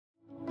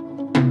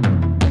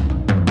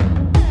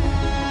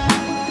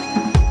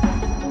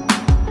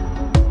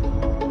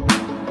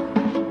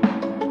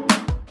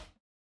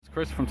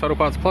Chris from Total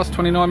Parts Plus,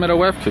 29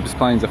 Meadow Ave. Keep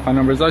displaying. The phone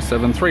number is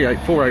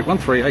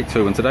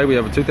 0738481382, and today we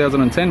have a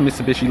 2010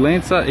 Mitsubishi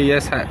Lancer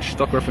ES hatch,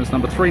 stock reference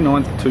number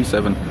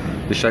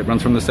 3927. This shape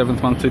runs from the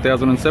 7th month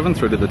 2007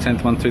 through to the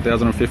 10th month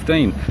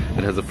 2015. It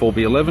has a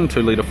 4B11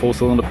 2-litre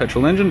 4-cylinder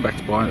petrol engine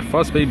backed by a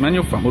 5-speed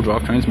manual front-wheel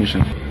drive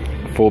transmission.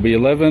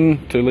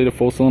 4B11 2-litre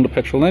 4-cylinder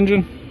petrol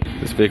engine.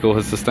 This vehicle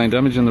has sustained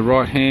damage in the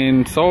right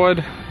hand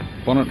side.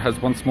 Bonnet has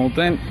one small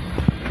dent.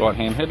 Right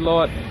hand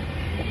headlight.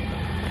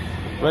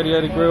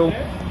 Radiator grille.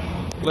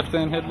 Left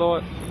hand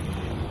headlight.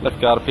 Left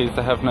guard appears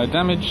to have no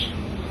damage.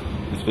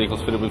 This vehicle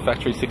is fitted with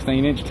factory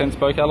 16-inch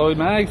 10-spoke alloy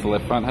mags. The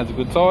left front has a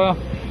good tyre.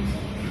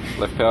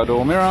 Left power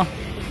door mirror.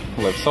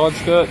 Left side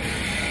skirt.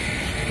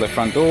 Left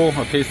front door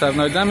appears to have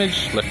no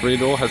damage. Left rear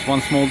door has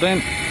one small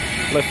dent.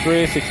 Left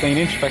rear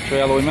 16-inch factory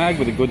alloy mag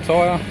with a good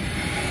tyre.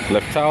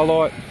 Left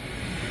taillight.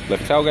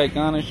 Left tailgate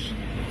garnish.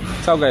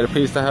 Tailgate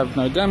appears to have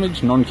no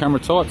damage.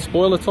 Non-camera type,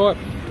 spoiler type.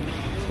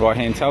 Right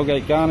hand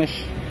tailgate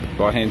garnish.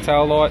 Right hand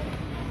tail light.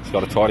 It's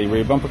got a tidy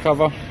rear bumper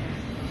cover.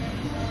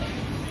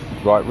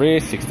 Right rear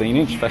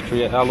 16-inch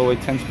factory alloy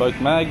 10-spoke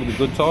mag with a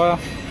good tyre.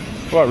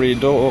 Right rear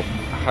door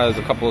has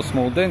a couple of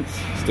small dents,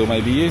 still may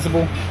be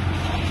usable.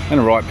 And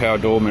a right power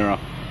door mirror.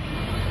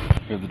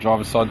 We have the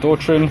driver's side door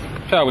trim,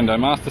 power window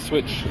master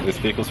switch. This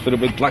vehicle is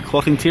fitted with black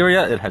cloth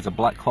interior. It has a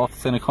black cloth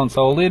centre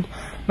console lid,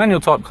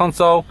 manual type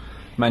console,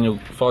 manual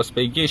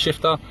 5-speed gear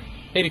shifter,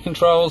 heated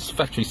controls,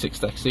 factory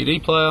 6-stack CD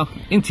player,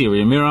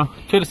 interior mirror,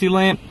 courtesy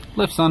lamp,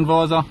 left sun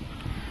visor,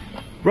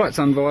 right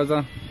sun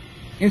visor,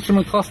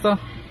 instrument cluster,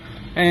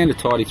 and a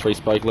tidy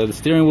 3-spoke leather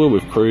steering wheel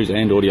with cruise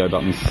and audio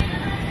buttons.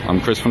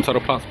 I'm Chris from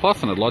Total Parts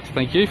Plus, and I'd like to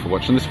thank you for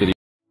watching this video.